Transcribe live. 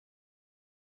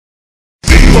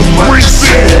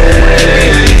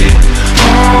say?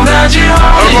 That you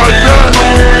only meant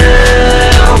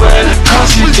well,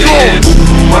 cause you did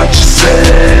what you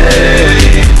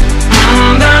say.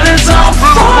 That it's all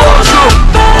for the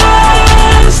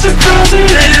best, cause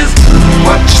it is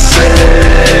what you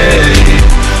say.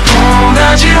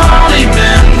 That you only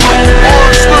meant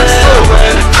well,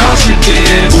 cause you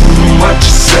did what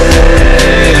you say.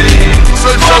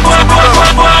 What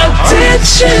did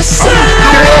you say?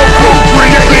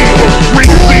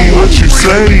 What you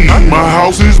say? My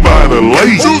house is by the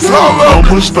lake.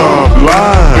 I'ma stop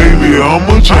lying, baby,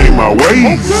 I'ma change my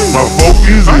ways. My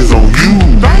focus is on you.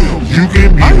 You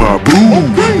can be my boo.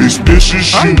 Expensive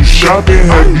shoes shopping,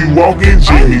 have you walking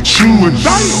Jimmy Choo.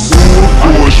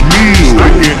 Porsche meal,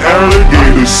 making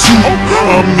alligator soup.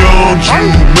 I'm young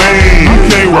Juiceman, you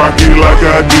can't rock it like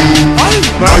I do.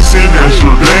 Nice in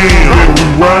Amsterdam, and we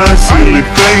ride silly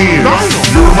fans.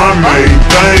 You're my main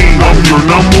thing, I'm your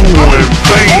 #1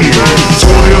 fan.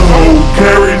 20 whole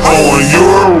carats on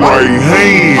your right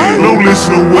hand. Don't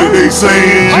listen to what they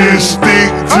saying, just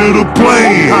stick to the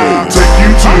plan. Take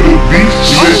you to the beach,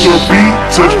 let your feet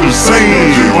touch the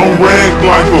sand. I'm racked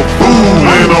like a fool,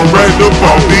 and I'm racked up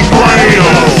off the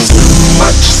ground.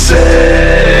 What you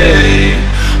say?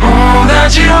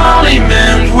 That you only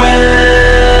meant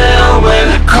well,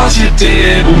 cause you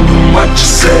did what you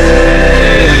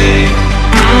say.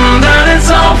 That it's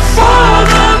all for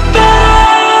the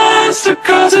best,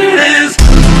 cause it is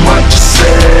what you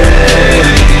say.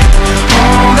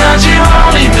 That you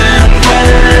only meant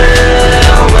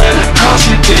well, cause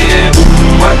you did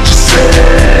what you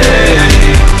say.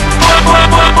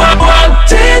 What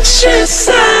did she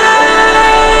say?